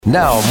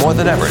Now more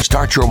than ever,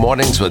 start your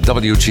mornings with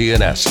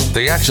WGNS.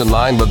 The Action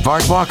Line with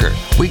Bart Walker.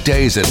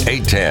 Weekdays at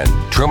 8:10.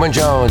 Truman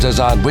Jones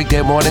is on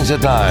weekday mornings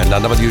at 9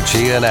 on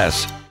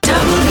WGNS.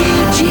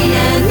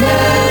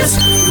 WGNS,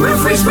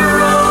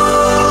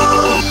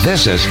 Murfreesboro.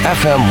 This is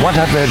FM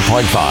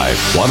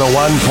 100.5,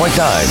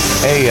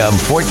 101.9, AM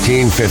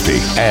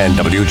 1450, and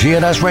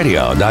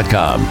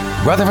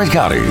WGNSradio.com. Rutherford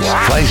County's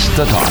place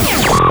to talk.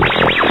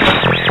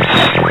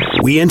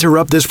 We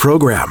interrupt this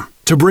program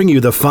to bring you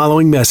the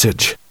following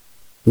message.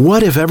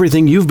 What if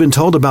everything you've been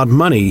told about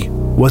money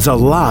was a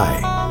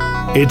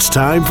lie? It's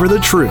time for the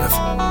truth.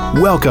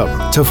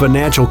 Welcome to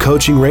Financial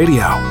Coaching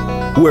Radio,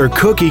 where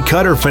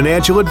cookie-cutter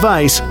financial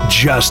advice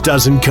just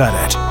doesn't cut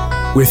it.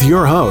 With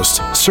your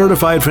host,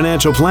 certified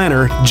financial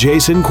planner,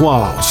 Jason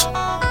Qualls.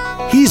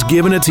 He's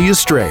giving it to you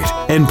straight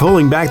and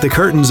pulling back the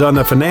curtains on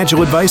the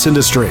financial advice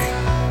industry.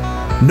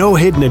 No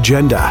hidden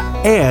agenda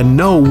and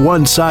no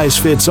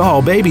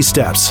one-size-fits-all baby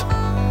steps.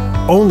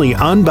 Only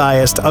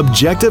unbiased,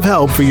 objective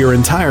help for your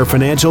entire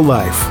financial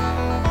life.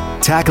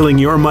 Tackling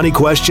your money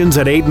questions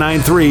at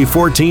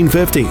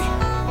 893-1450.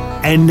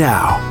 And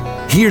now,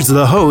 here's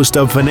the host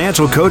of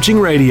Financial Coaching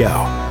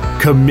Radio,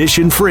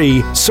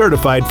 commission-free,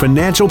 certified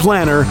financial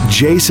planner,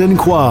 Jason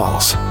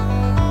Qualls.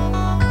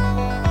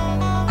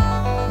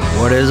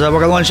 What is up? We're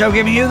going to show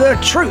giving you the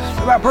truth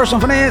about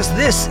personal finance.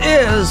 This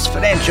is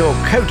Financial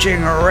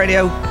Coaching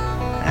Radio.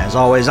 As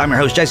always, I'm your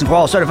host, Jason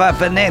Qualls, certified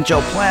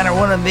financial planner,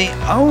 one of the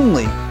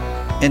only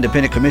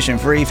independent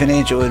commission-free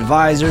financial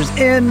advisors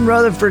in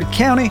Rutherford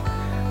County.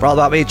 For all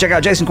about me, check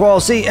out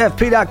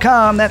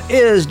JasonQuallsCFP.com. That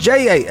is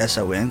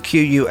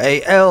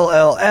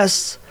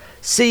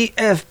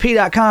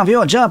JasonQuallsCFP.com. If you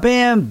want to jump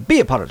in, be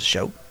a part of the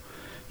show,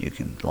 you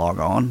can log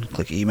on,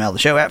 click email the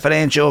show at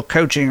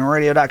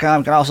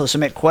financialcoachingradio.com. You can also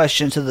submit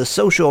questions to the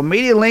social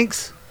media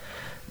links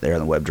there on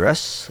the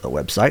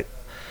website,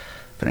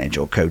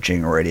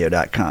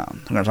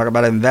 financialcoachingradio.com. We're going to talk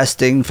about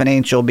investing and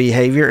financial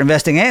behavior.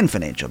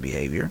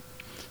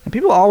 And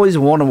people always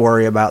want to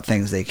worry about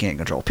things they can't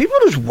control. People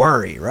just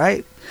worry,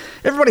 right?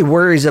 Everybody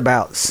worries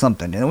about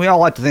something. And we all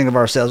like to think of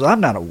ourselves, I'm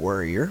not a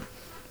worrier.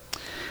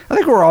 I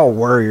think we're all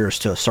worriers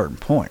to a certain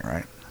point,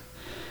 right?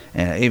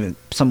 And even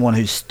someone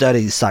who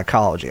studies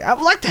psychology. I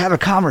would like to have a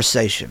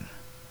conversation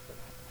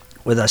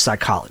with a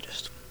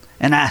psychologist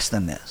and ask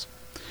them this.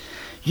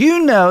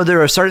 You know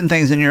there are certain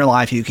things in your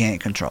life you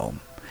can't control,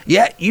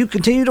 yet you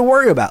continue to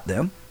worry about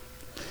them.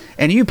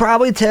 And you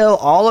probably tell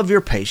all of your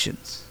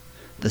patients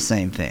the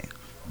same thing.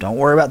 Don't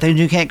worry about things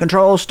you can't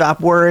control. Stop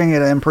worrying.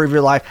 It'll improve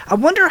your life. I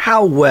wonder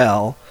how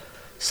well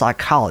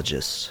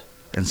psychologists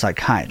and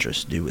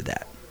psychiatrists do with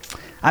that.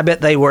 I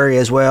bet they worry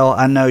as well.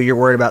 I know you're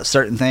worried about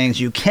certain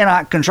things you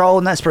cannot control,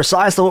 and that's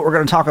precisely what we're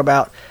going to talk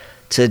about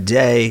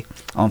today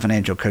on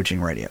Financial Coaching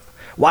Radio.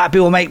 Why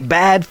people make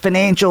bad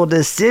financial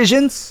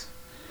decisions?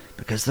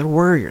 Because they're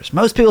worriers.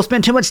 Most people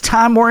spend too much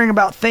time worrying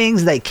about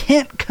things they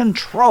can't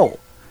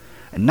control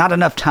and not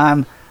enough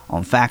time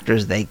on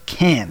factors they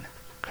can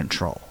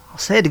control. I'll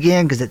say it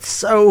again because it's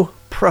so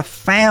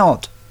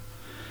profound.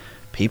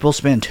 People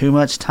spend too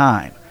much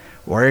time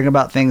worrying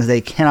about things they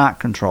cannot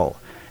control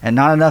and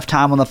not enough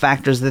time on the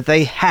factors that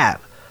they have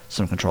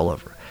some control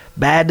over.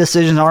 Bad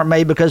decisions aren't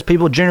made because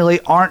people generally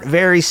aren't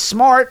very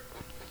smart.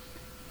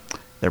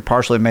 They're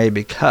partially made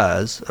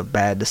because of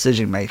bad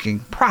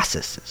decision-making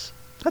processes.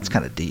 That's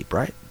kind of deep,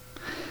 right?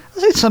 I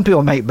think some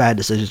people make bad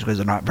decisions because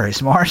they're not very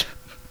smart.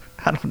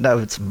 I don't know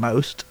if it's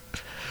most.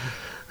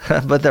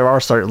 But there are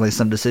certainly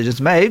some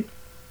decisions made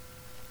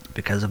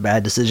because of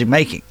bad decision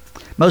making.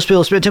 Most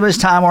people spend too much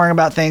time worrying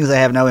about things they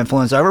have no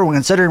influence over. When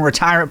considering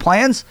retirement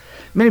plans,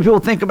 many people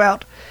think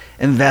about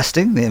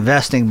investing, the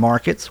investing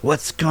markets.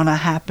 What's going to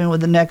happen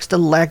with the next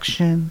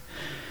election?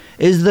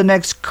 Is the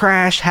next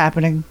crash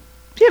happening?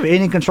 Do you have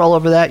any control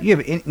over that? You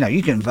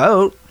can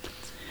vote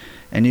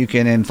and you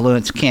can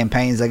influence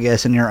campaigns, I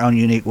guess, in your own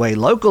unique way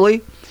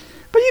locally.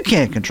 But you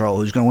can't control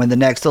who's going to win the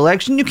next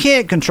election. You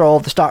can't control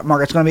if the stock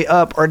market's going to be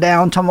up or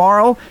down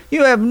tomorrow.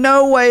 You have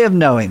no way of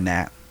knowing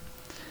that.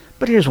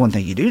 But here's one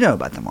thing you do know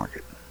about the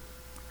market.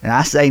 And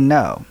I say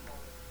no,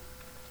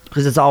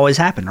 because it's always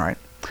happened, right?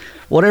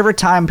 Whatever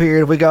time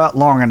period, we go out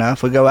long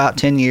enough, we go out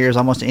 10 years,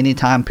 almost any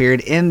time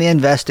period in the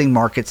investing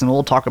markets, and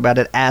we'll talk about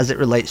it as it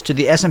relates to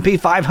the S&P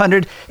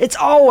 500, it's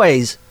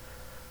always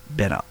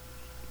been up.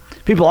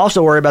 People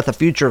also worry about the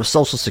future of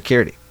Social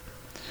Security.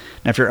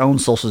 Now, if your own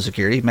Social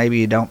Security, maybe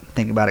you don't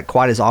think about it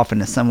quite as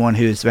often as someone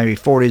who's maybe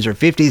 40s or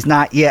 50s,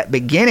 not yet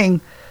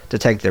beginning to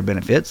take their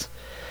benefits.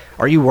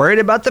 Are you worried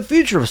about the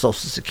future of Social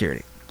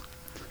Security?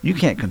 You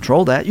can't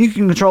control that. You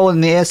can control in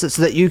the essence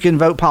that you can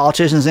vote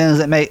politicians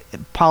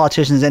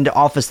into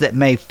office that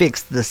may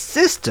fix the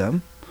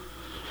system,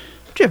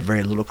 but you have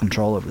very little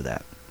control over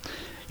that.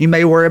 You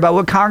may worry about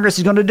what Congress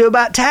is going to do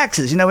about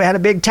taxes. You know, we had a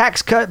big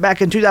tax cut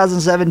back in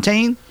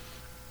 2017,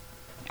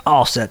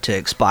 all set to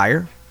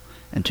expire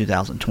in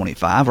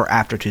 2025 or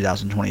after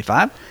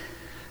 2025.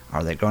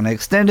 Are they going to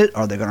extend it?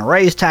 Are they going to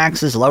raise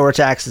taxes, lower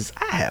taxes?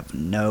 I have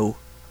no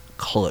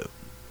clue.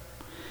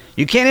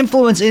 You can't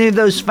influence any of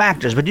those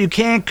factors, but you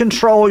can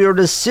control your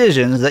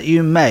decisions that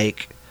you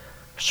make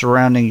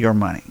surrounding your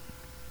money.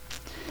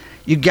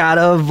 You got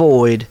to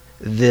avoid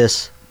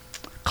this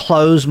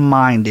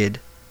closed-minded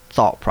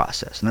thought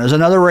process. And there's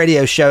another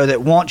radio show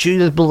that wants you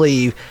to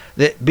believe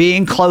that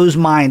being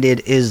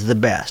closed-minded is the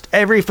best.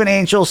 Every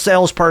financial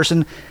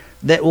salesperson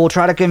that will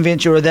try to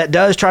convince you, or that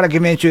does try to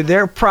convince you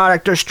their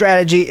product or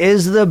strategy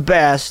is the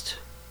best,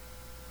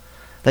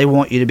 they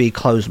want you to be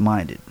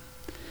closed-minded.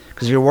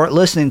 Because if you're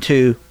listening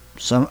to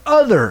some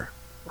other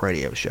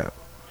radio show,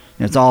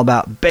 it's all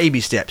about baby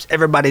steps.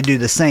 Everybody do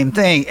the same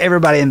thing.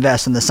 Everybody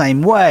invest in the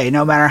same way.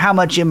 No matter how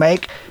much you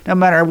make, no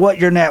matter what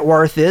your net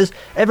worth is,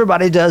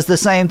 everybody does the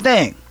same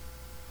thing.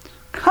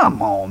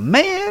 Come on,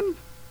 man.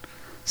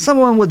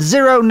 Someone with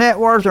zero net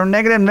worth or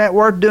negative net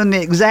worth doing the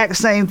exact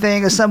same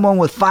thing as someone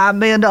with $5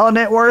 million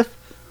net worth?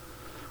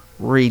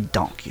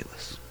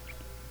 Redonkulous.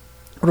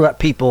 What about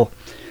people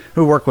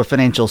who work with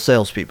financial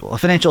salespeople? A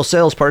financial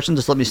salesperson,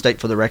 just let me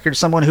state for the record,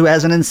 someone who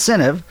has an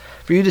incentive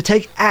for you to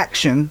take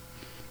action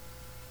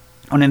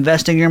on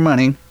investing your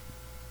money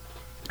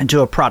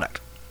into a product.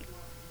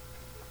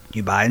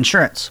 You buy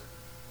insurance,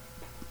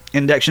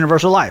 index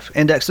universal life,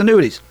 index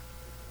annuities.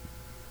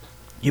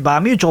 You buy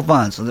mutual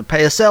funds and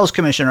pay a sales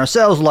commission or a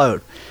sales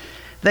load.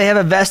 They have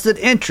a vested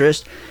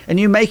interest in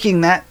you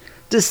making that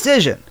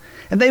decision,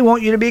 and they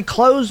want you to be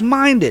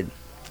closed-minded.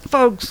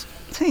 Folks,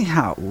 see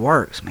how it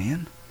works,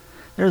 man.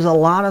 There's a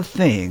lot of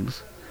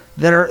things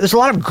there's a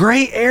lot of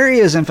gray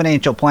areas in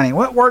financial planning.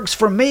 What works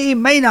for me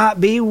may not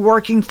be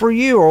working for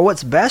you, or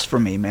what's best for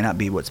me may not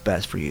be what's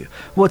best for you.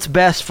 What's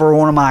best for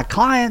one of my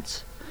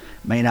clients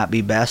may not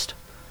be best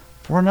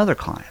for another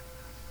client.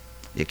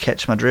 You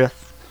catch my drift?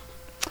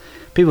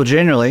 People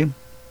generally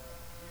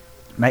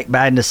make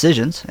bad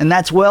decisions, and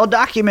that's well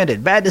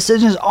documented. Bad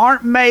decisions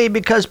aren't made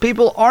because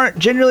people aren't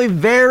generally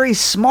very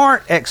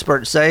smart.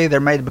 Experts say they're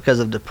made because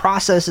of the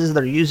processes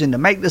they're using to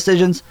make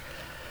decisions.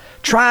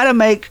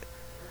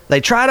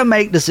 They try to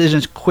make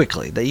decisions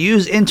quickly. They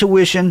use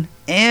intuition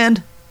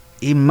and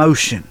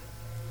emotion.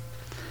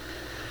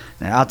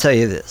 Now, I'll tell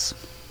you this.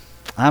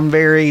 I'm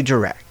very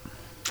direct.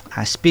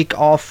 I speak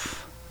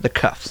off the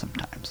cuff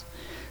sometimes.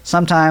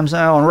 Sometimes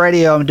on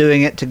radio, I'm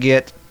doing it to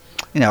get,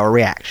 a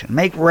reaction.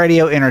 Make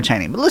radio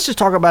entertaining. But let's just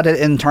talk about it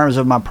in terms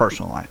of my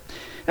personal life.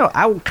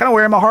 I kind of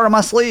wear my heart on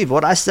my sleeve.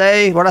 What I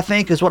say, what I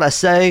think is what I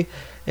say.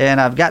 And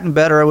I've gotten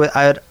better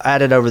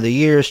at it over the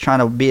years, trying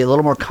to be a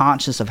little more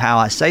conscious of how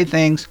I say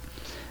things.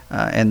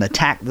 And the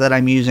tact that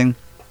I'm using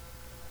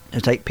to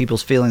take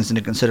people's feelings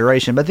into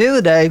consideration. But at the end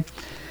of the day,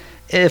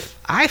 if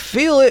I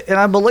feel it and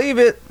I believe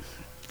it,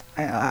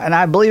 and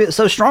I believe it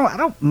so strong, I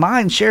don't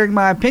mind sharing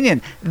my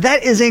opinion.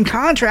 That is in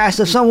contrast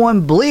to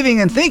someone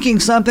believing and thinking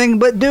something,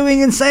 but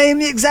doing and saying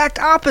the exact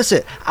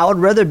opposite. I would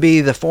rather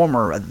be the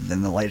former rather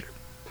than the later.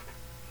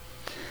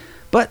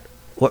 But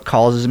what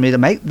causes me to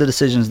make the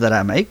decisions that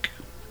I make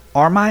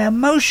are my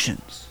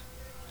emotions.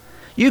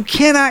 You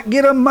cannot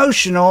get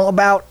emotional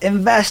about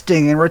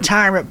investing and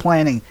retirement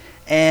planning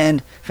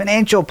and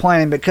financial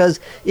planning, because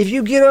if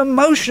you get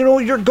emotional,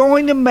 you're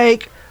going to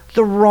make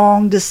the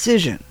wrong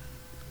decision.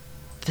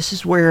 This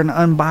is where an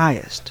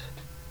unbiased,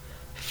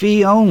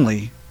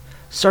 fee-only,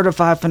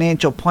 certified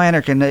financial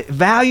planner can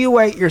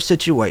evaluate your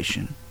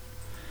situation,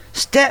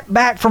 step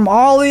back from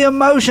all the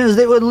emotions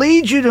that would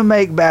lead you to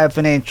make bad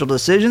financial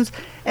decisions,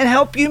 and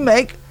help you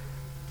make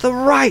the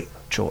right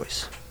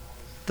choice.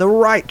 The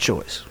right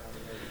choice.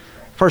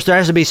 First, there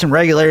has to be some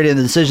regularity in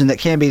the decision that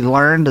can be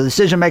learned. The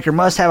decision maker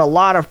must have a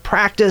lot of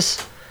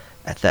practice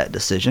at that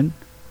decision.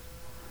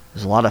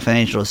 There's a lot of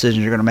financial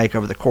decisions you're going to make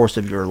over the course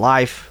of your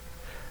life.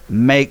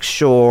 Make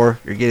sure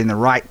you're getting the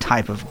right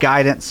type of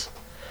guidance,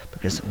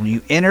 because when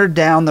you enter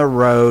down the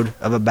road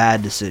of a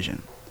bad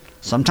decision,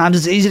 sometimes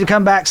it's easy to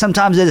come back,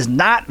 sometimes it is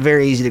not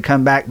very easy to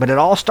come back, but it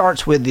all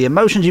starts with the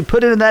emotions you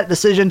put into that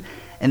decision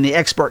and the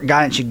expert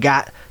guidance you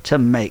got to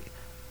make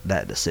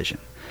that decision.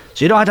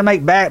 So you don't have to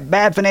make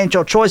bad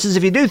financial choices.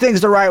 If you do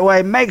things the right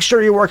way, make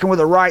sure you're working with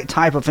the right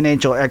type of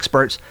financial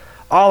experts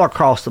all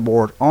across the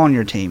board on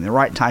your team. The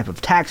right type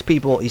of tax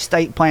people,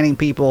 estate planning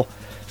people,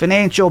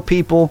 financial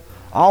people.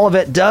 All of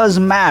it does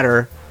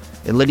matter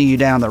in leading you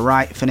down the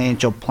right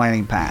financial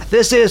planning path.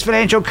 This is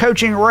Financial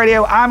Coaching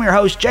Radio. I'm your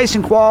host,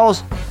 Jason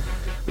Qualls.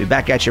 We'll be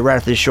back at you right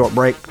after this short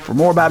break. For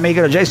more about me,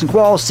 go to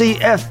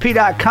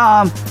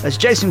jasonquallscfp.com. That's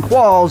Jason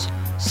Qualls,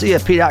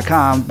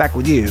 CFP.com. Back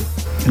with you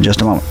in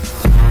just a moment.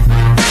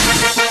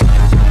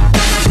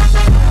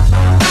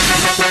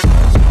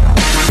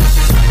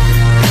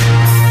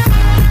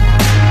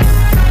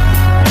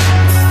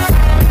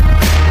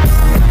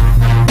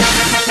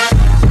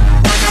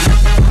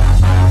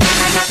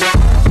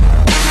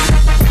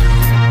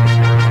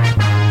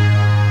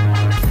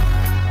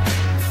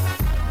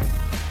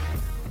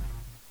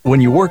 When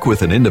you work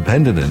with an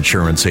independent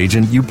insurance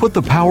agent, you put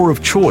the power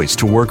of choice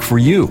to work for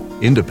you.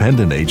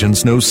 Independent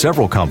agents know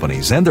several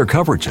companies and their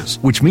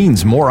coverages, which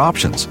means more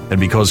options.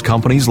 And because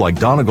companies like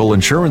Donegal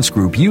Insurance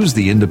Group use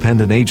the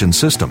independent agent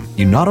system,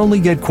 you not only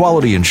get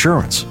quality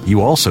insurance,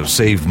 you also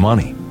save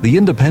money. The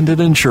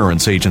Independent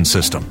Insurance Agent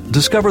System.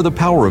 Discover the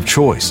power of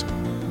choice.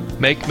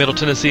 Make Middle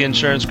Tennessee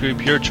Insurance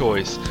Group your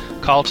choice.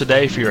 Call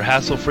today for your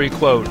hassle-free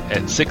quote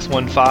at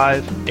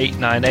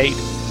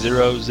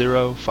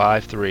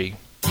 615-898-0053.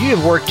 You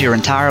have worked your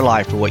entire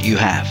life for what you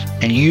have,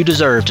 and you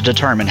deserve to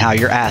determine how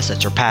your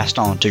assets are passed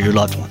on to your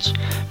loved ones.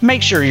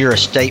 Make sure your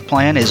estate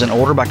plan is in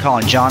order by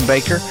calling John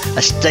Baker,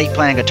 estate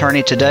planning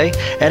attorney, today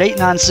at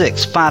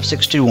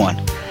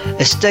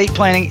 896-5621. Estate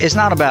planning is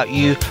not about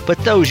you, but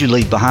those you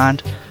leave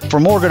behind. For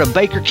more, go to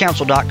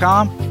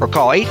bakercounsel.com or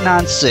call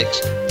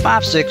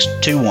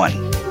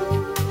 896-5621.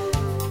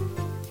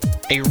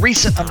 A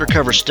recent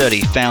undercover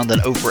study found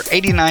that over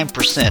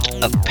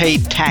 89% of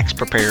paid tax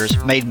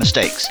preparers made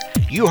mistakes.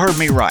 You heard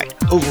me right,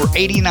 over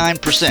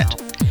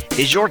 89%.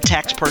 Is your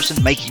tax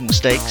person making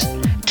mistakes?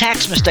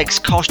 Tax mistakes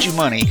cost you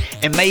money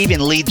and may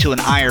even lead to an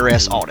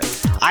IRS audit.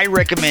 I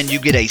recommend you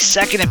get a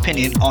second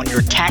opinion on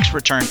your tax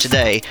return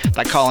today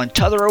by calling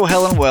Tutherow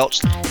Helen Welch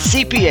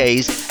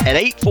CPAs at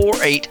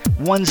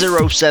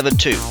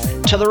 848-1072.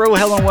 Tutherow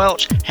Helen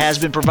Welch has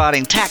been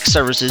providing tax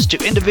services to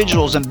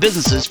individuals and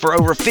businesses for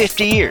over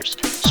 50 years.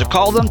 So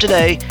call them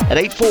today at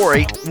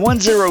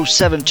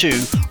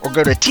 848-1072 or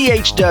go to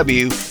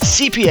thwcpa.com.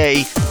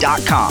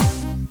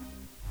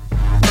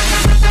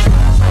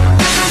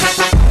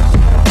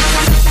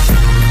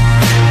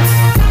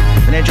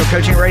 Financial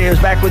Coaching Radio is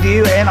back with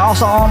you, and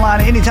also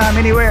online anytime,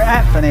 anywhere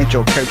at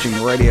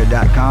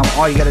financialcoachingradio.com.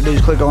 All you got to do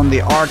is click on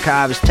the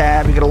Archives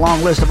tab. You get a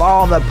long list of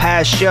all the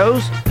past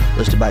shows,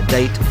 listed by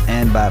date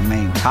and by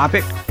main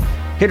topic.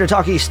 Here to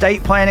talk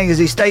estate planning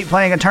is estate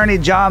planning attorney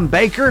John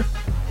Baker.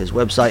 His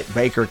website,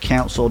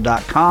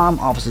 bakercounsel.com.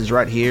 Office is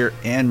right here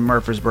in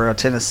Murfreesboro,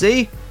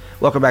 Tennessee.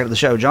 Welcome back to the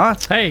show, John.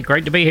 Hey,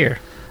 great to be here.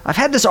 I've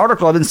had this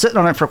article. I've been sitting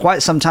on it for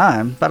quite some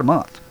time, about a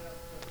month.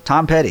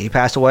 Tom Petty, he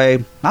passed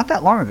away not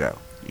that long ago.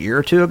 A year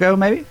or two ago,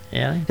 maybe?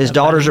 Yeah. His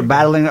daughters are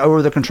battling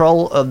over the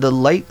control of the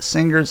late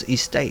singer's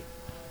estate.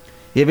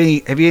 Have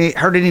you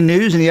heard any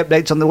news, any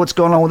updates on what's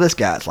going on with this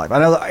guy's life? I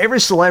know that every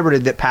celebrity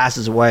that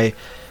passes away,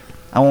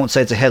 I won't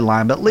say it's a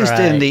headline, but at least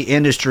in the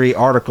industry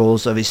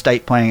articles of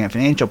estate planning and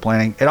financial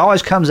planning, it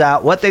always comes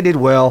out what they did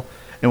well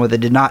and what they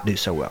did not do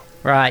so well.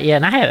 Right, yeah,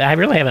 and I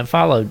really haven't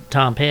followed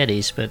Tom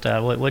Petty's, but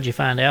what'd you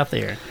find out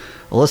there?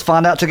 Well, let's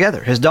find out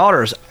together. His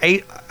daughters,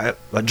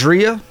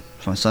 Adria,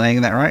 if I'm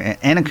saying that right,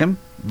 and Anakim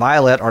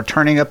Violet are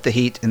turning up the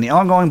heat in the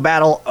ongoing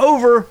battle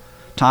over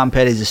Tom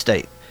Petty's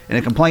estate. In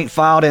a complaint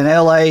filed in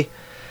L.A.,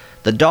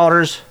 the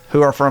daughters,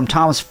 who are from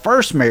Tom's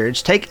first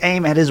marriage, take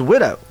aim at his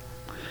widow.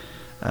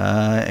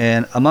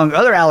 And among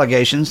other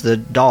allegations, the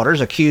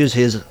daughters accuse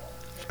his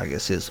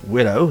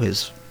widow,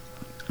 his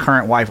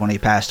current wife when he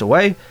passed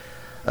away,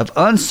 of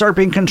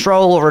usurping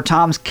control over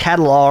Tom's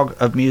catalog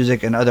of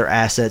music and other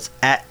assets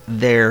at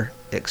their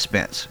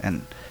expense.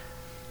 And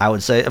I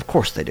would say, of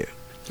course they do.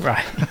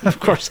 Right. Of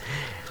course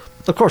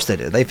they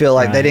do. They feel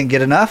like they didn't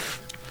get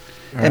enough,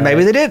 and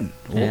maybe they didn't.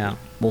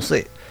 We'll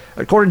see.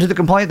 According to the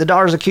complaint, the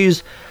daughters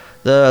accuse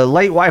the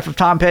late wife of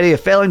Tom Petty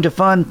of failing to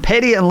fund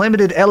Petty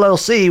Unlimited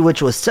LLC,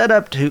 which was set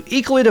up to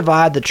equally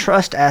divide the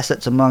trust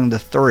assets among the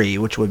three,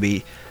 which would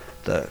be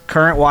the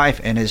current wife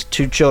and his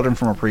two children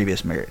from a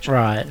previous marriage.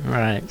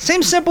 Right.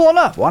 Seems simple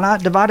enough. Why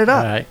not divide it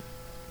up?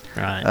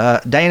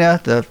 Right. Dana,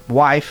 the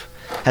wife,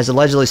 has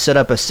allegedly set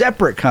up a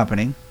separate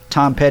company,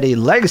 Tom Petty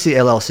Legacy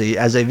LLC,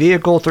 as a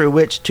vehicle through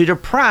which to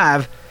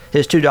deprive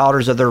his two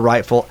daughters of their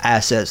rightful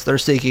assets. They're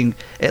seeking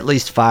at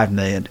least $5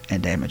 million in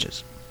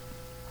damages.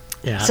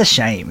 Yeah. It's a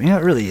shame.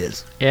 It really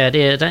is. Yeah, it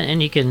is.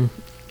 And you can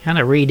kind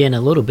of read in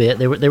a little bit.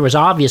 There was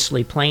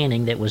obviously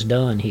planning that was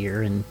done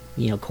here, and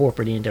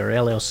corporate or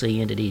LLC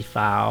entities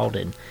filed,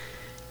 and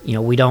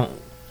we don't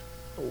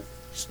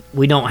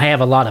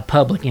have a lot of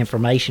public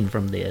information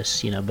from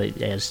this,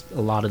 but as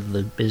a lot of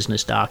the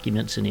business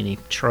documents and any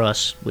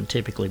trusts would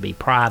typically be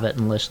private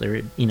unless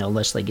they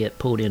get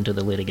pulled into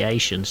the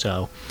litigation.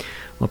 So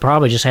we'll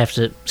probably just have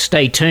to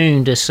stay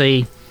tuned to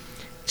see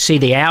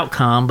the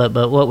outcome.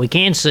 But what we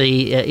can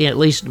see, at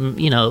least,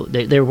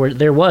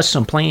 there was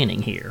some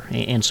planning here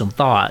and some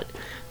thought.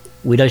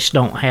 We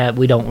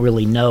don't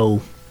really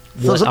know.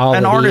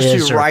 An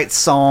artist who writes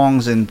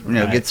songs and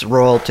gets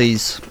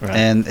royalties,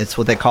 and it's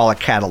what they call a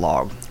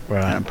catalog.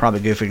 Right. I'm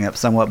probably goofing up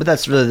somewhat, but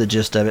that's really the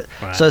gist of it.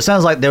 Right. So it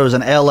sounds like there was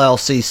an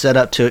LLC set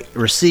up to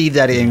receive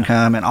that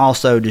income and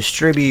also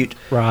distribute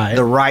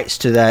the rights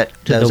to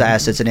those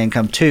assets and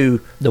income to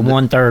the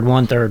one-third,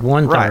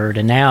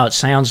 and now it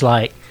sounds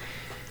like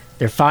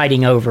they're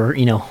fighting over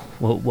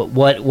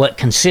what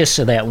consists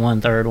of that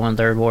one-third,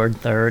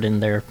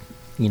 and they're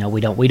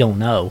we don't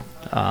know.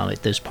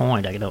 At this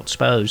point, I don't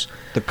suppose.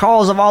 The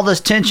cause of all this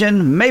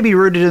tension may be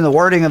rooted in the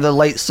wording of the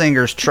late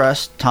singer's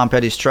trust, Tom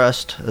Petty's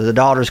trust. The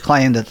daughters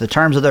claim that the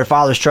terms of their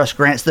father's trust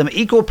grants them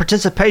equal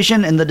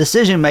participation in the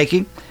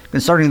decision-making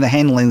concerning the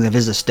handling of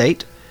his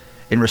estate.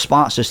 In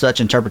response to such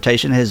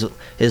interpretation,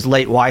 his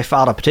late wife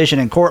filed a petition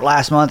in court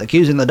last month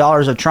accusing the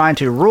daughters of trying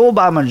to rule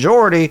by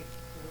majority,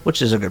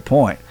 which is a good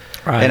point,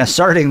 and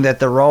asserting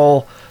that the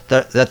role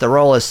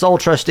as sole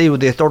trustee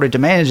with the authority to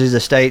manage his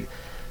estate,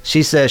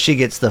 she says she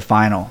gets the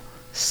final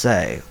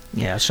say.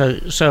 Yeah, so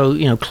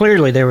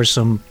clearly there was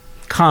some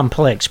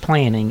complex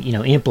planning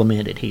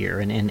implemented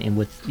here, and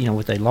with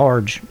with a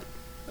large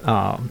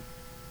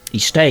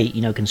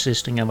estate,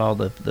 consisting of all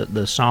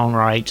the song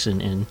rights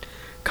and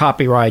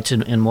copyrights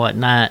and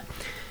whatnot.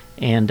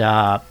 And,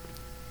 and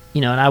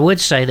I would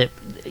say that,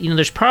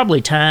 there's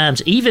probably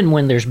times, even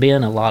when there's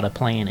been a lot of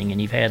planning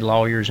and you've had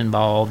lawyers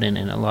involved and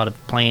a lot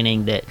of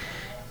planning, that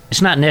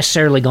it's not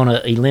necessarily going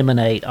to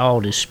eliminate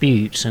all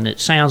disputes. And it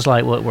sounds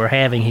like what we're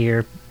having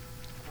here,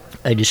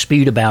 a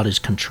dispute about is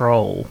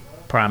control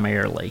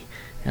primarily,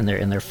 and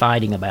they're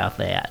fighting about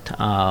that.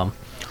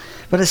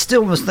 But it's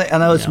still, I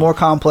know it's more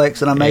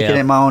complex, and I'm making it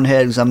in my own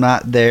head because I'm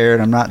not there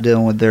and I'm not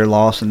dealing with their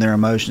loss and their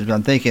emotions. But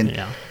I'm thinking,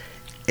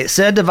 it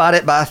said divide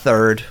it by a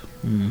third,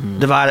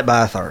 divide it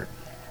by a third.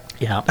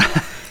 Yeah.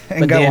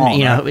 And but go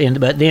then, on,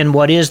 but then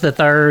what is the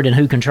third and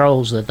who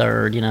controls the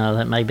third?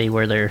 That may be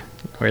where the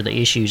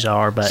issues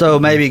are. But so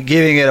maybe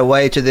giving it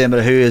away to them,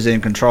 but who is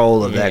in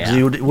control of that? Because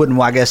you wouldn't,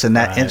 I guess, in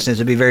that instance,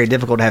 it'd be very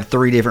difficult to have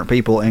three different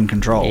people in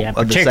control. Yeah, of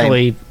the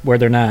particularly same. Where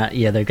they're not.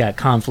 Yeah, they've got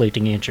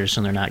conflicting interests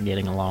and they're not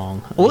getting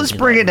along. Well, let's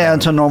bring it down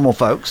to normal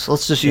folks.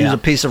 Let's just use a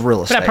piece of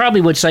real estate. But I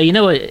probably would say,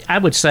 I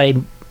would say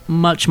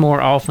much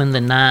more often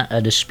than not,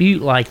 a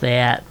dispute like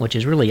that, which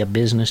is really a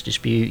business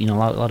dispute, a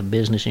lot of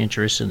business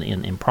interests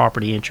and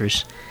property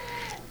interests,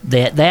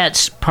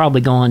 that's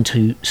probably going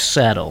to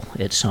settle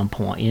at some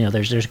point.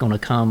 There's going to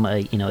come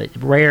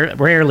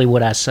rarely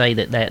would I say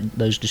that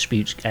those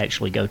disputes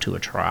actually go to a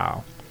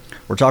trial.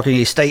 We're talking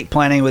estate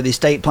planning with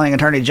estate planning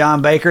attorney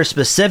John Baker,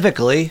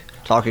 specifically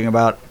talking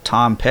about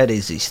Tom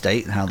Petty's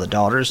estate and how the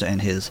daughters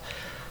and his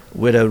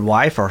widowed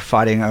wife are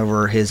fighting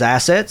over his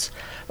assets.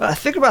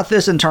 Think about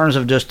this in terms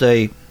of just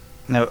a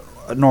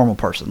normal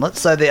person. Let's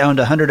say they owned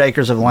 100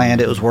 acres of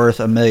land. It was worth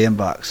 $1 million,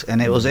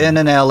 and it was in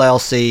an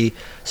LLC,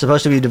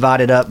 supposed to be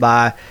divided up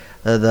by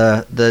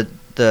the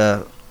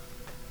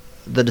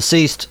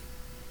deceased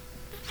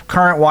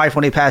current wife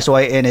when he passed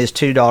away and his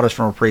two daughters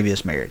from a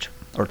previous marriage,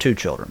 or two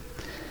children.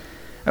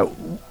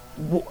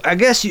 I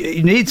guess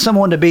you need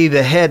someone to be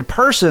the head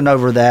person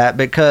over that,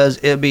 because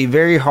it'd be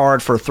very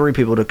hard for three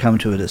people to come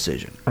to a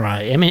decision.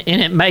 Right. I mean,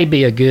 and it may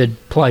be a good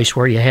place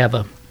where you have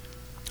a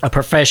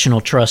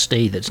professional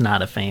trustee that's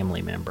not a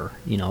family member,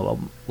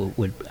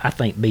 would I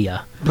think be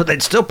a... But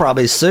they'd still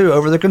probably sue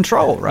over the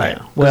control, right?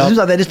 Yeah. Well, it seems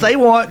like they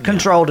want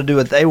control to do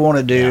what they want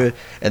to do,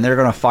 and they're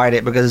going to fight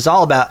it because it's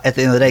all about, at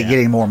the end of the day,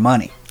 getting more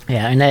money.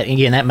 Yeah, and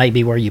that may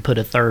be where you put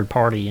a third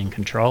party in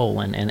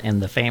control,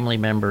 and the family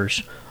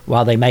members,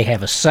 while they may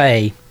have a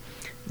say,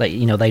 they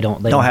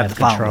don't have the control.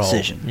 Final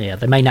decision. Yeah,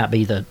 they may not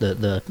be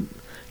the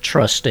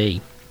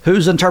trustee.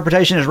 Whose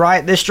interpretation is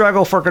right? This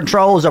struggle for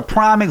control is a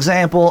prime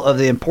example of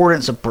the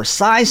importance of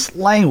precise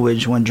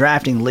language when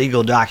drafting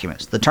legal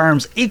documents. The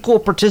terms equal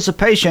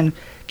participation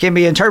can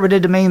be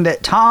interpreted to mean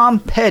that Tom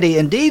Petty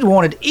indeed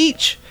wanted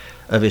each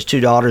of his two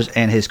daughters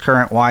and his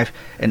current wife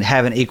and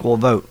have an equal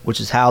vote,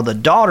 which is how the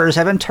daughters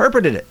have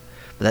interpreted it.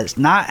 But that's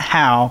not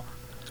how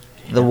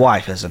the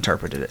wife has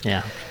interpreted it.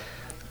 Yeah.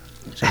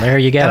 So there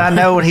you go. And I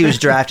know when he was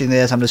drafting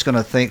this, I'm just going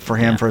to think for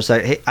him for a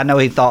second. I know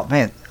he thought,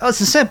 man, this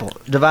is simple.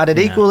 Divide it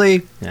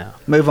equally,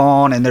 move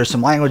on. And there's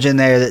some language in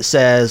there that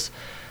says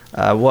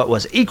what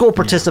was equal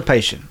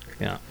participation.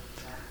 Yeah.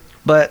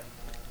 But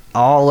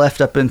all left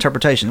up to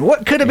interpretation.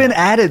 What could have been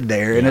added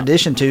there in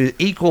addition to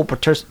equal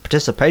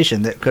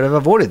participation that could have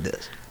avoided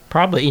this?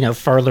 Probably,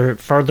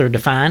 further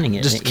defining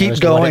it. Just keep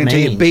going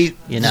until you beat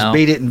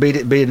it into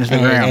the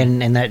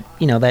ground. And that,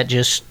 that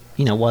just...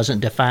 wasn't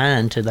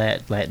defined to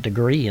that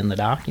degree in the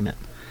document.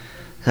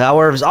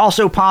 However, it's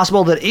also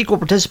possible that equal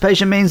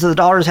participation means that the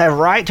daughters have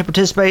right to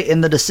participate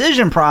in the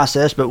decision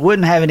process, but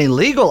wouldn't have any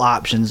legal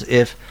options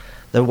if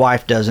the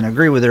wife doesn't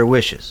agree with their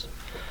wishes.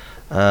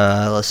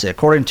 Let's see.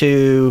 According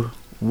to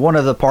one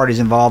of the parties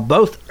involved,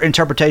 both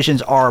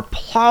interpretations are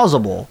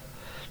plausible.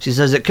 She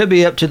says it could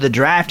be up to the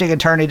drafting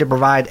attorney to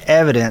provide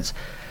evidence.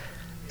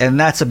 And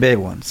that's a big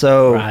one.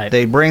 So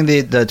they bring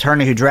the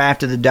attorney who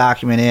drafted the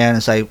document in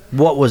and say,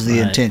 what was the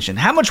intention?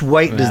 How much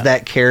weight does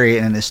that carry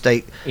in an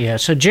estate? Yeah,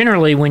 so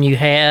generally when you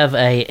have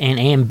an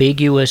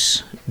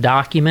ambiguous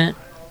document,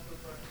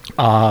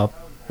 what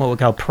we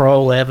call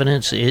parole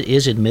evidence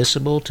is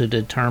admissible to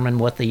determine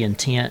what the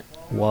intent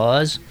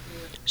was.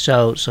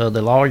 So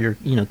the lawyer,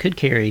 could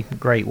carry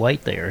great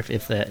weight there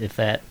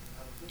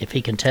if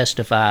he can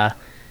testify,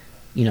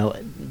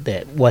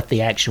 that what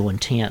the actual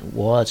intent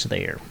was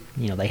there.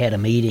 They had a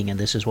meeting and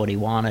this is what he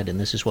wanted and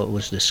this is what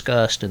was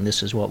discussed and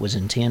this is what was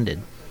intended.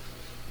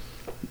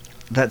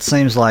 That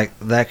seems like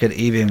that could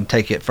even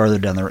take it further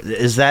down the road.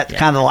 Is that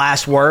kind of the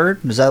last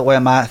word? Is that the way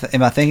am I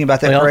thinking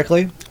about that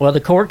correctly? Well, the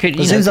court could...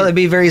 It seems like it'd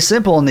be very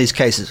simple in these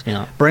cases.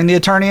 Bring the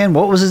attorney in.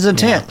 What was his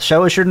intent?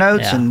 Show us your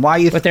notes and why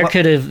you... But there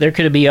could have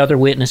been other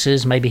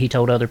witnesses. Maybe he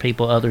told other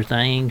people other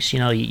things.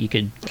 You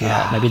could...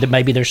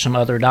 maybe there's some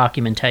other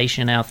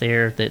documentation out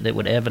there that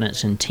would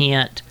evidence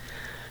intent.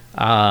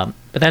 But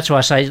that's why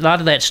I say a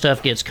lot of that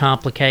stuff gets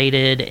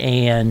complicated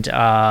and...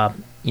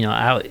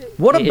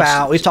 what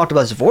about, we've talked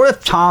about this before, what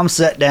if Tom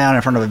sat down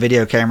in front of a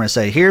video camera and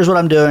said, here's what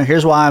I'm doing,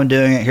 here's why I'm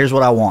doing it, here's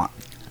what I want?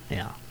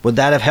 Yeah. Would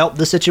that have helped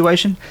the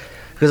situation?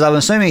 Because I'm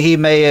assuming he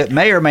may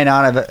or may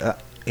not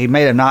have, he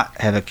may have not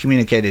have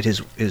communicated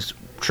his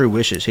true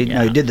wishes. He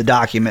did the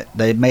document.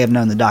 They may have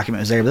known the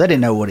document was there, but they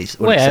didn't know what he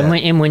said.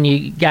 And when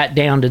you got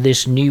down to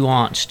this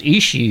nuanced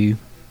issue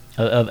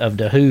of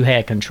the who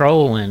had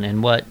control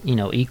and what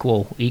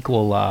equal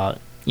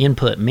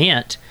input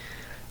meant,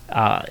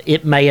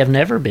 it may have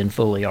never been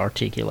fully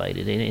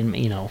articulated,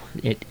 and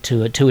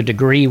to a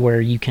degree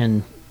where you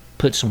can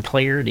put some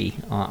clarity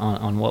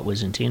on what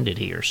was intended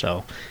here.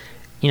 So,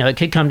 it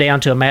could come down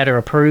to a matter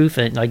of proof,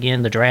 and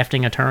again, the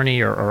drafting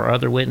attorney or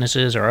other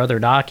witnesses or other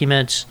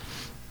documents,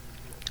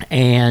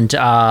 and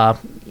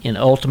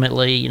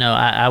ultimately,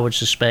 I would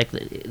suspect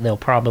that they'll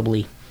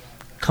probably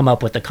come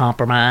up with a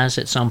compromise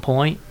at some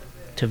point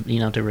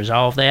to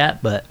resolve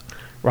that. But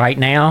right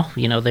now,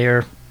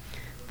 they're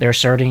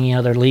asserting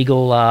their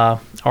legal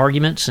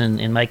arguments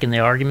and making the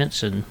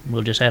arguments, and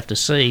we'll just have to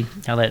see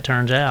how that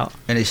turns out.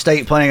 An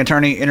estate planning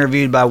attorney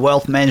interviewed by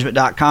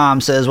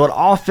wealthmanagement.com says what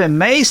often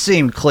may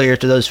seem clear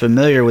to those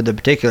familiar with the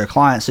particular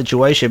client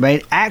situation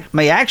might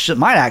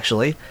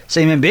actually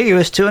seem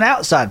ambiguous to an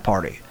outside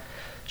party.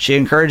 She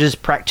encourages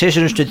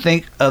practitioners to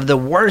think of the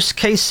worst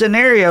case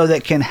scenario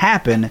that can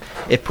happen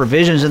if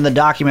provisions in the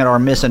document are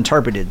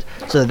misinterpreted,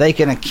 so that they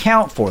can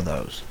account for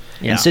those.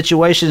 In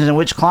situations in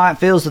which client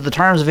feels that the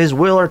terms of his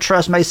will or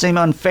trust may seem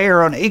unfair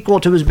or unequal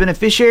to his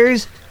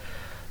beneficiaries,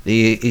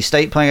 the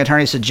estate planning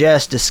attorney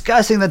suggests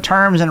discussing the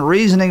terms and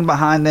reasoning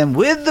behind them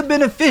with the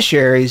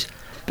beneficiaries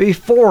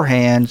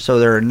beforehand, so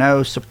there are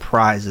no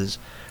surprises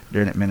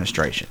during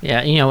administration. Yeah,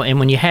 and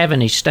when you have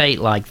an estate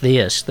like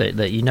this,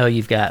 that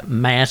you've got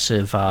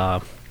massive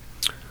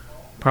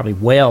probably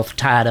wealth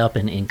tied up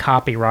in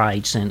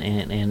copyrights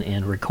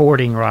and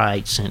recording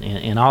rights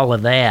and all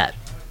of that,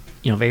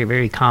 very,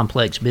 very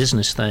complex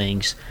business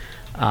things,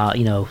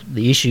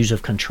 the issues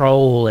of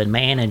control and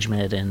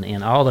management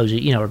and all those,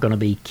 are going to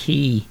be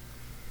key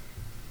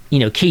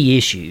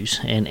issues,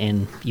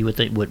 and you would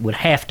think would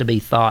have to be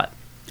thought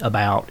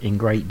about in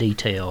great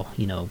detail,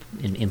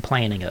 in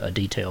planning a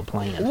detailed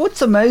plan.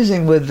 What's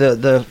amazing with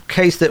the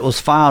case that was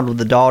filed with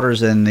the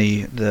daughters and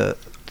the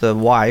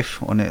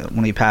wife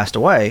when he passed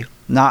away,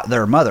 not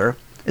their mother,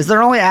 is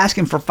they're only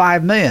asking for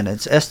 $5 million.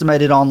 It's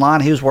estimated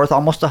online he was worth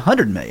almost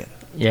 $100 million.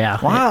 Yeah.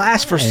 Why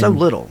ask for so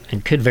little?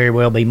 And could very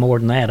well be more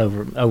than that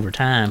over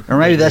time. Or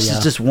maybe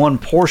that's just one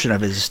portion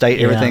of his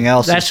estate. Everything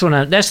else. That's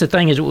the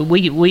thing is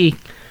we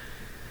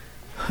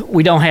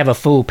don't have a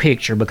full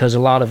picture, because a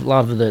lot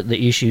of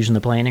the issues in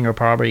the planning are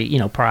probably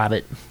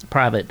private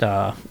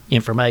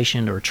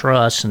information or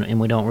trusts,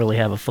 and we don't really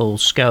have a full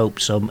scope.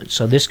 So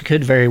this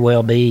could very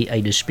well be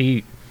a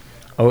dispute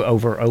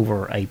over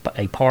a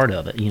part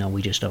of it.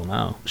 We just don't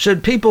know.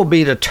 Should people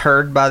be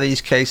deterred by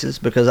these cases?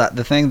 Because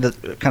the thing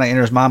that kind of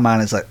enters my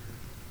mind is like,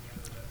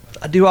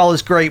 I do all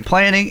this great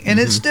planning and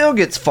it still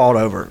gets fought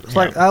over. It's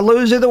like I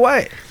lose either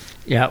way.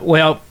 Yeah,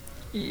 well,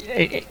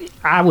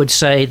 I would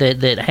say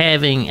that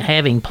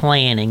having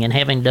planning and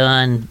having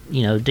done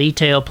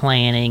detailed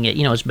planning,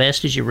 as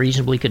best as you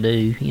reasonably could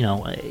do,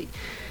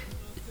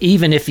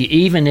 even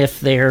if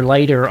there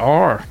later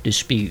are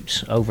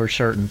disputes over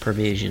certain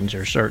provisions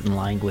or certain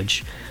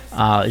language,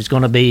 is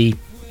going to be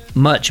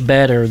much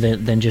better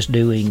than just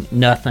doing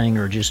nothing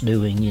or just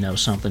doing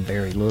something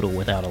very little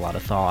without a lot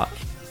of thought.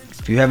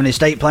 If you have an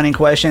estate planning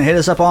question, hit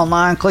us up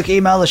online. Click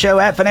email the show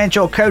at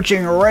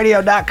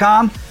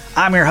financialcoachingradio.com.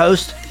 I'm your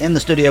host, in the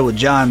studio with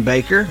John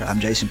Baker. I'm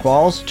Jason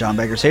Qualls. John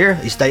Baker's here,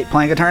 estate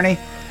planning attorney.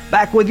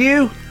 Back with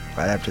you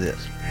right after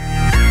this.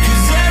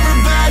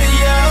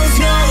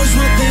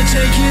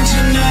 Taking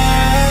tonight,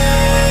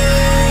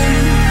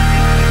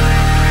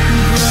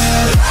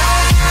 but I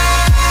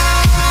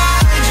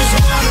just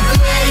wanna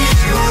play it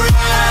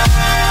right.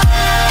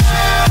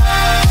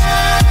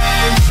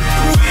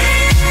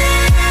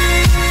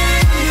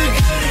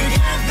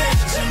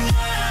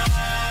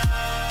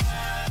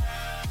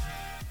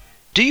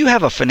 Do you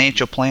have a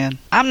financial plan?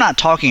 I'm not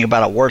talking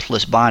about a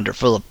worthless binder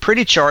full of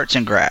pretty charts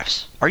and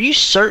graphs. Are you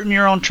certain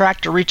you're on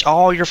track to reach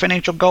all your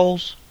financial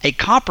goals? A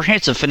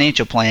comprehensive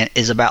financial plan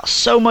is about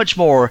so much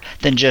more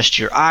than just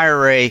your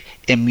IRA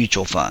and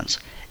mutual funds.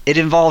 It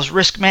involves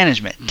risk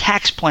management,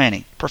 tax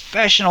planning,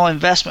 professional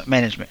investment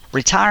management,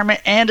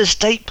 retirement, and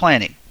estate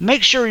planning.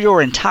 Make sure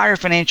your entire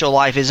financial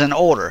life is in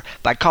order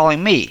by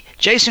calling me,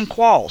 Jason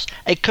Qualls,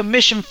 a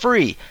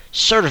commission-free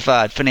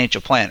certified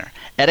financial planner,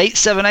 at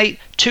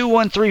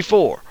 878-2134,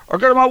 or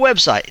go to my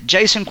website,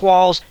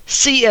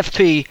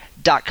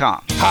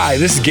 jasonquallscfp.com. Hi,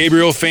 this is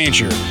Gabriel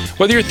Fancher.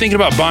 Whether you're thinking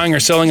about buying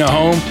or selling a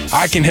home,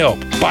 I can help.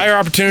 Buyer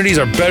opportunities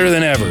are better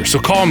than ever, so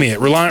call me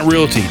at Reliant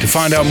Realty to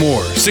find out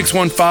more.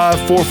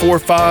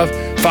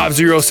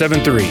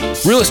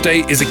 615-445-5073. Real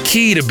estate is a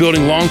key to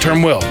building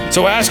long-term wealth,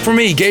 so ask for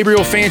me,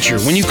 Gabriel Fancher,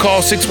 when you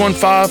call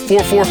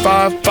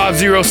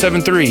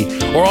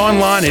 615-445-5073 or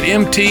online at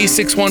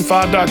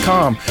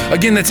mt615.com.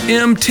 Again, that's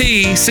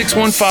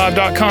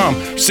mt615.com,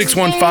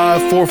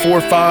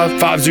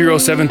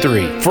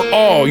 615-445-5073 for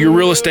all your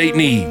real estate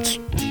needs.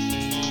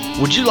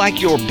 Would you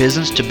like your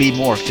business to be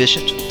more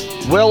efficient?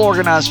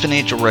 Well-organized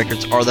financial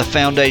records are the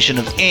foundation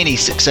of any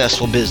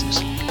successful business.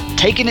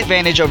 taking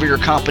advantage over your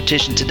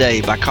competition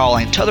today by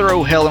calling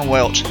Tutherow Helen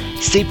Welch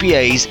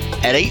CPAs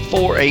at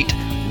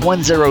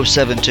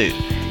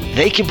 848-1072.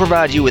 They can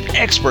provide you with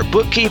expert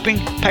bookkeeping,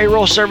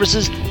 payroll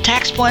services,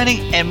 tax planning,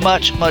 and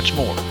much, much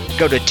more.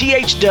 Go to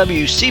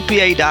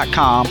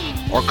thwcpa.com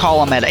or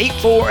call them at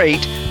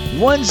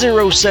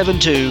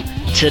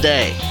 848-1072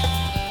 today.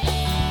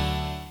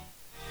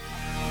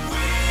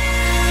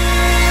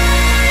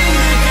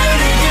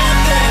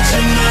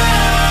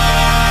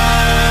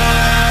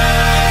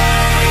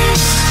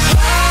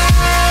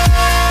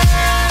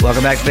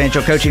 Welcome back to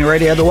Financial Coaching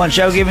Radio, the one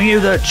show giving you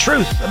the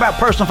truth about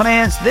personal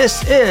finance.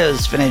 This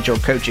is Financial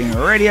Coaching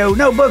Radio.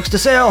 No books to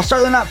sell,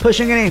 certainly not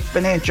pushing any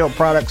financial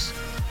products.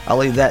 I'll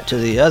leave that to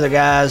the other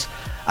guys.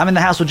 I'm in the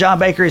house with John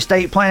Baker,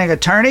 estate planning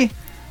attorney.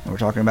 And we're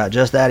talking about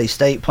just that,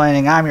 estate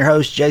planning. I'm your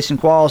host, Jason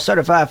Quall,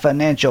 certified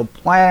financial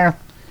planner.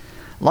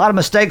 A lot of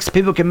mistakes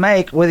people can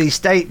make with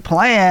estate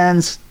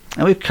plans,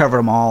 and we've covered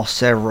them all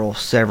several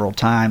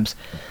times.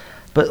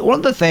 But one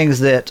of the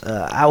things that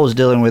I was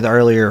dealing with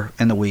earlier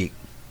in the week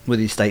with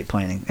estate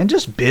planning and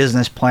just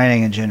business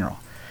planning in general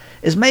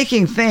is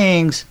making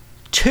things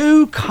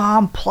too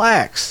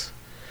complex.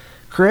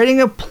 Creating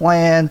a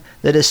plan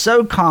that is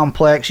so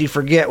complex you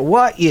forget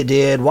what you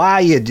did, why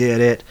you did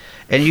it,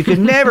 and you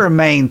can never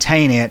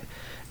maintain it.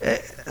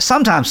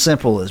 Sometimes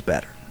simple is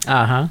better.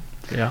 Yeah.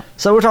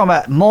 So we're talking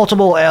about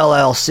multiple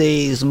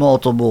LLCs,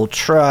 multiple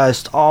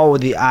trusts, all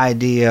with the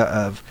idea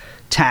of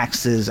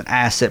taxes and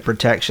asset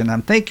protection.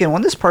 I'm thinking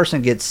when this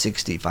person gets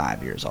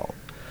 65 years old,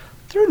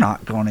 they're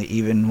not going to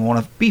even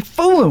want to be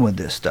fooling with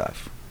this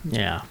stuff.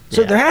 Yeah.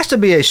 So there has to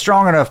be a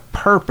strong enough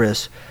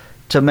purpose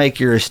to make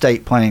your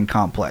estate planning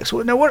complex.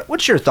 Now,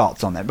 what's your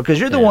thoughts on that?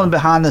 Because you're the one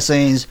behind the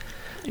scenes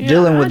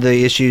dealing with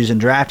the issues and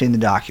drafting the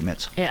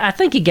documents. Yeah, I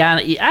think of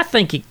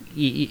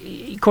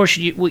course,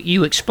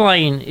 you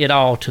explain it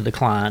all to the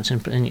clients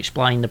and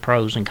explain the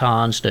pros and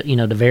cons to,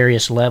 the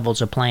various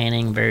levels of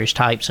planning, various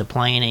types of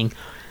planning.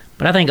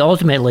 But I think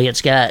ultimately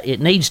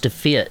it needs to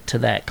fit to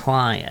that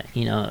client.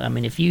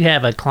 If you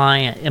have a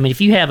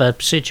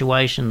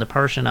situation, the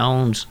person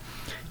owns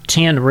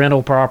 10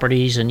 rental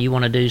properties and you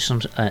want to do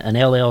an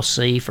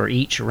LLC for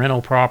each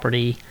rental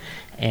property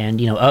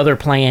and, other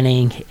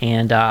planning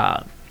and,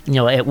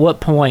 at what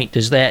point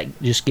does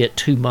that just get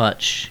too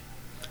much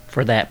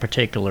for that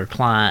particular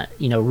client,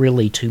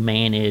 really to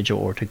manage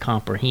or to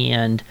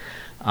comprehend?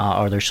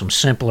 Are there some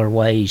simpler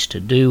ways to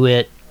do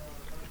it?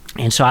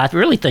 And so I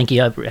really think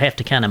you have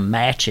to kind of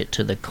match it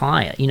to the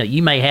client.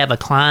 You may have a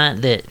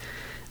client that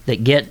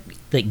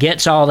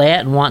gets all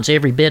that and wants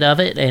every bit of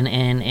it,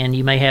 and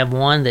you may have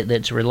one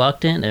that's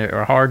reluctant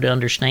or hard to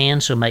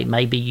understand. So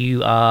maybe you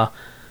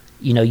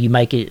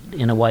make it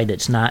in a way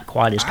that's not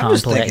quite as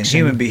complex. I'm just thinking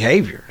human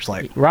behavior. It's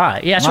like,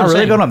 right? Yeah, am I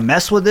really going to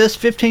mess with this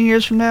 15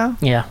 years from now?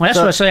 Yeah, well, that's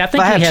what I say. I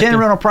think if I have 10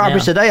 rental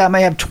properties today, I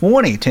may have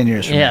 20 10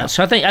 years from now. Yeah,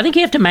 so I think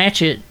you have to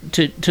match it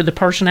to the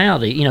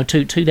personality,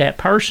 to that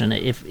person.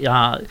 If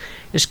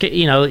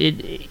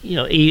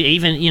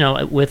even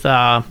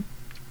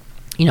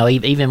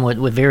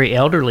with very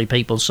elderly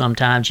people,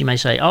 sometimes you may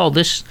say, oh,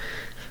 this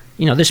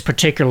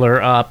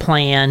particular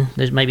plan,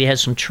 maybe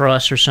has some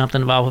trust or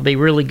something involved, would be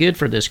really good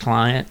for this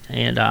client,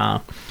 and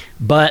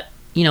but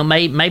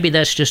maybe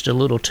that's just a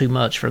little too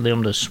much for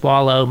them to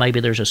swallow. Maybe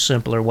there's a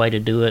simpler way to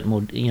do it,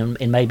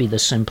 and maybe the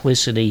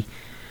simplicity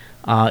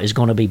is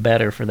going to be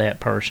better for that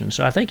person.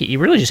 So I think you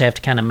really just have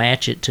to kind of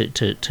match it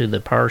to the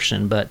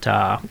person, but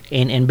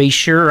and be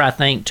sure, I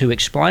think, to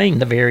explain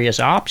the various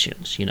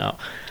options.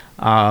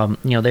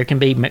 There can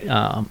be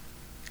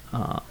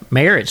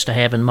merits to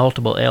having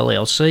multiple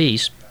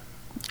LLCs.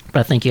 But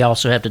I think you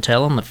also have to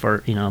tell them that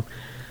for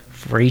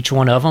each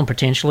one of them,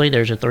 potentially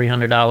there's a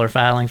 $300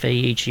 filing fee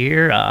each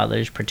year.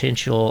 There's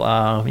potential,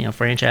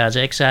 franchise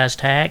excise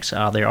tax.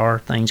 There are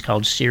things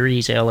called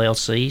series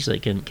LLCs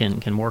that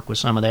can work with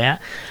some of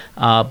that.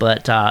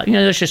 But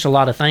there's just a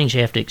lot of things you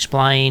have to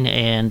explain,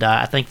 and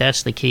I think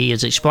that's the key: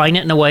 is explain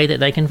it in a way that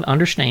they can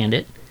understand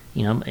it,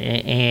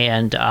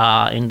 and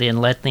then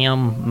let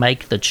them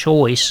make the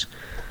choice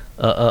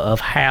of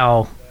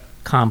how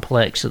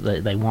complex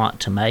they want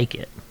to make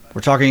it. We're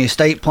talking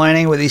estate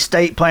planning with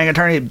estate planning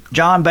attorney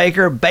John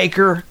Baker.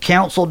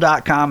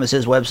 BakerCounsel.com is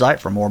his website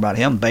for more about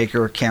him.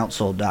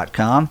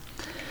 BakerCounsel.com.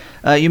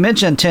 You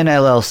mentioned 10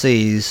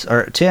 LLCs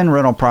or 10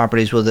 rental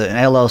properties with an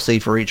LLC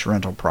for each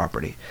rental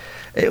property.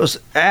 It was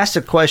asked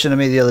a question to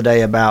me the other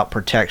day about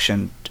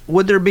protection.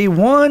 Would there be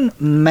one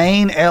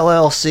main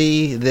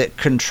LLC that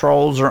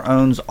controls or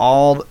owns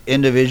all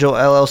individual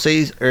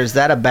LLCs, or is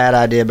that a bad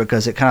idea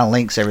because it kind of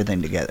links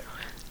everything together?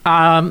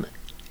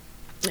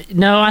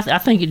 No, I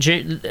think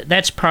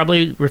that's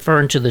probably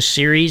referring to the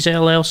series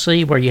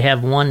LLC, where you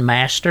have one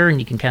master and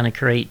you can kind of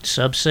create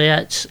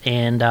subsets,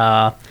 and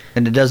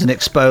it doesn't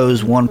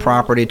expose one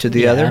property to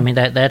the other. I mean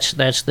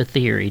that's the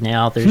theory.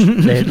 Now,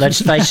 let's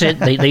face it,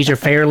 these are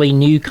fairly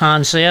new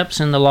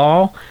concepts in the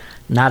law.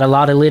 Not a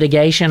lot of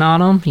litigation on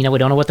them. We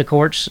don't know what the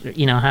courts,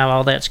 how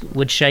all that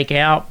would shake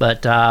out,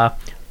 but a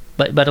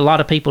lot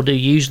of people do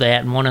use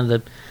that, and one of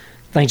the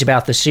things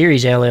about the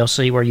Series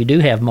LLC where you do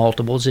have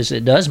multiples is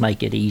it does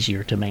make it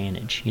easier to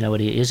manage. You know,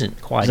 it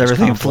isn't quite as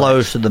everything complex.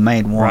 flows to the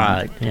main one.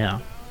 Right, yeah.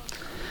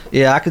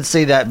 Yeah, I could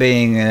see that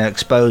being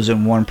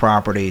exposing one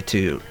property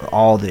to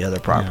all the other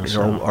properties,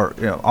 or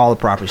all the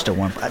properties to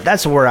one.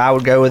 That's where I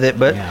would go with it.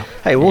 But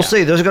hey, we'll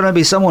see. There's going to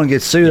be someone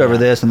gets sued over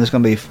this, and there's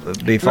going to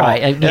be fault.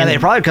 Right. And it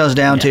probably comes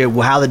down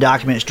to how the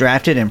document's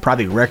drafted and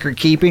probably record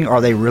keeping.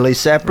 Are they really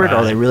separate? Right.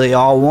 Are they really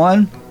all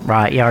one?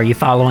 Right. Yeah. Are you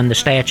following the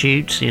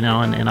statutes? You know,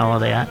 and all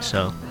of that.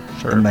 So,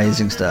 sure.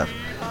 Amazing stuff.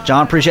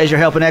 John, appreciate your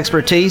help and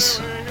expertise.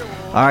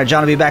 All right,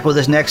 John will be back with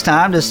us next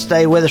time. Just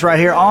stay with us right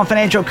here on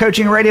Financial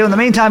Coaching Radio. In the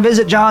meantime,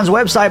 visit John's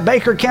website,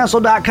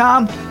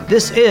 bakercouncil.com.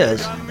 This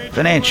is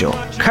Financial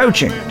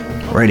Coaching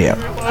Radio.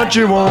 What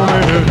you want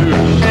me to do?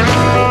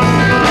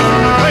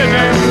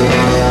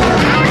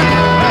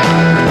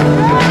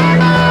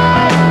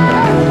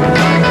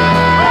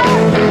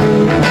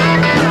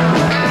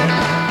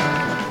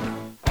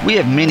 We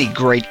have many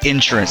great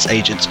insurance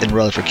agents in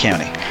Rutherford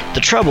County.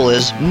 The trouble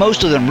is,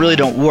 most of them really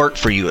don't work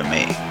for you and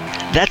me.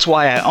 That's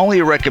why I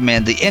only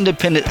recommend the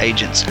independent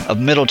agents of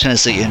Middle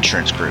Tennessee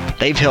Insurance Group.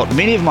 They've helped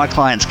many of my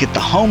clients get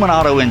the home and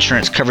auto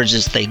insurance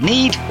coverages they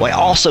need while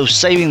also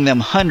saving them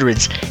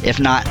hundreds, if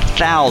not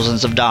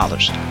thousands of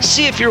dollars.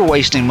 See if you're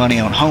wasting money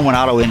on home and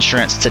auto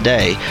insurance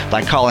today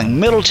by calling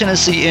Middle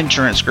Tennessee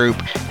Insurance Group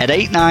at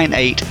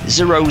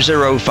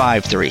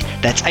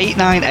 898-0053. That's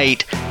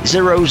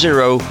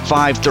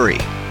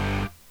 898-0053.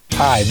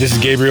 Hi, this is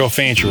Gabriel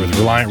Fancher with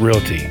Reliant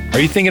Realty. Are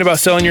you thinking about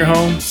selling your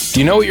home? Do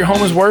you know what your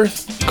home is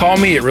worth? Call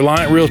me at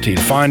Reliant Realty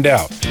to find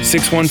out.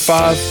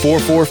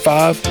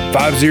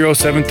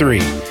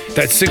 615-445-5073.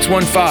 That's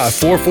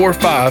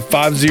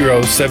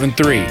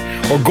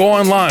 615-445-5073. Or go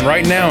online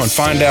right now and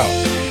find out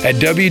at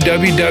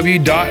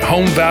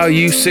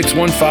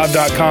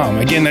www.homevalue615.com.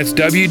 Again, that's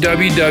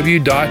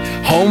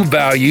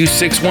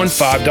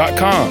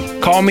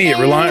www.homevalue615.com. Call me at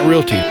Reliant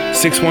Realty,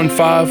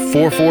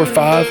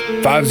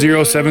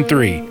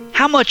 615-445-5073.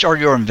 How much are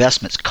your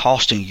investments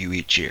costing you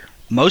each year?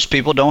 Most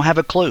people don't have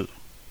a clue.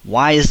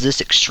 Why is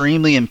this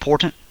extremely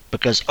important?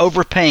 Because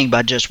overpaying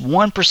by just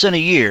 1% a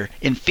year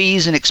in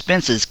fees and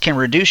expenses can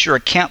reduce your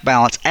account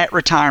balance at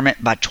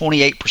retirement by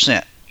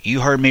 28%.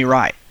 You heard me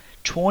right.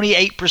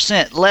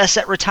 28% less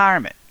at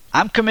retirement.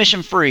 I'm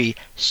commission-free,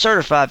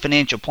 certified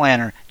financial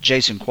planner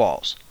Jason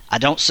Qualls. I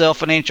don't sell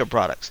financial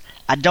products.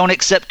 I don't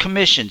accept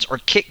commissions or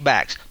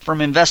kickbacks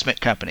from investment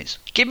companies.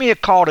 Give me a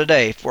call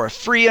today for a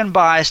free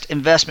unbiased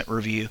investment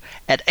review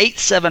at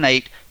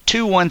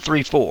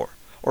 878-2134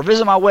 or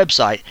visit my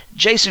website,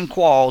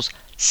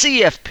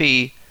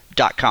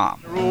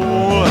 jasonquallscfp.com.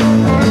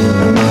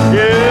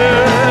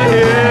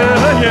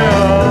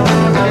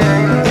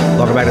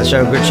 Welcome back to the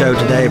show. Good show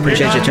today.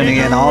 Appreciate you tuning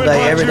in all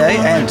day, every day,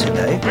 and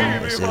today.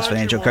 This is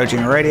Financial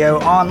Coaching Radio,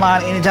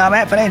 online anytime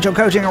at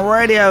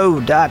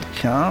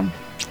financialcoachingradio.com.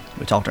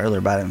 We talked earlier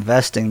about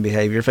investing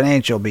behavior,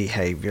 financial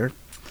behavior.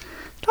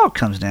 It all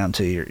comes down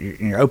to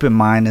your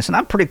open-mindedness, and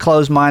I'm pretty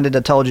closed-minded.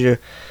 I told you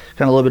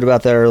kind of a little bit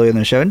about that earlier in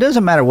the show. It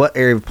doesn't matter what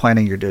area of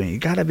planning you're doing. You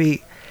got to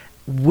be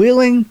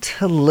willing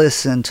to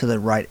listen to the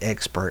right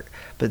expert.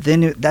 But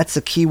then that's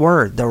the key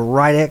word, the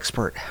right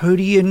expert. Who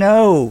do you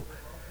know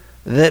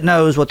that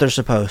knows what they're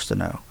supposed to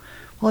know?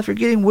 Well, if you're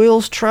getting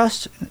wills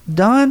trust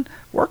done,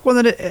 work with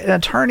an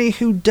attorney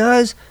who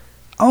does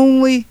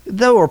only,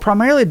 though, or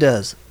primarily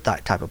does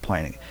that type of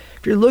planning.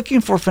 If you're looking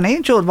for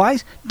financial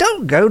advice,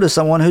 don't go to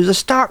someone who's a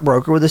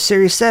stockbroker with a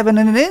Series 7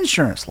 and an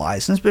insurance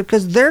license,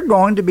 because they're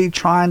going to be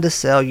trying to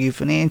sell you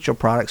financial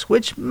products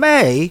which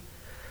may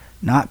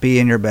not be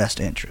in your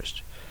best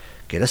interest.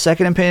 Get a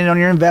second opinion on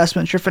your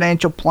investments, your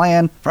financial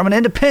plan from an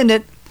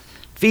independent,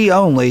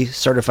 fee-only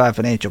certified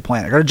financial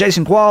planner. Go to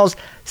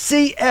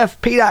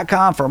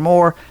jasonquallscfp.com for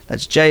more.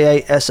 That's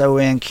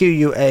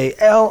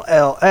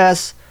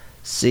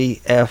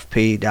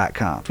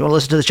jasonquallscfp.com. If you want to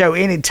listen to the show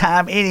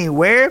anytime,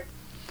 anywhere,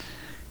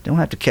 don't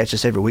have to catch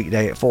us every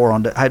weekday at 4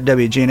 on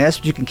WGNS,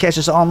 but you can catch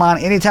us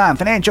online anytime.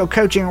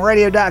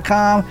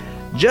 FinancialCoachingRadio.com.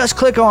 Just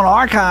click on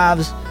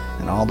Archives,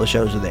 and all the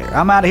shows are there.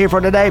 I'm out of here for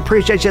today.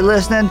 Appreciate you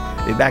listening.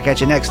 Be back at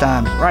you next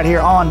time right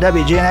here on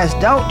WGNS.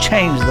 Don't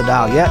change the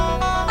dial yet.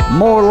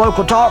 More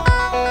local talk,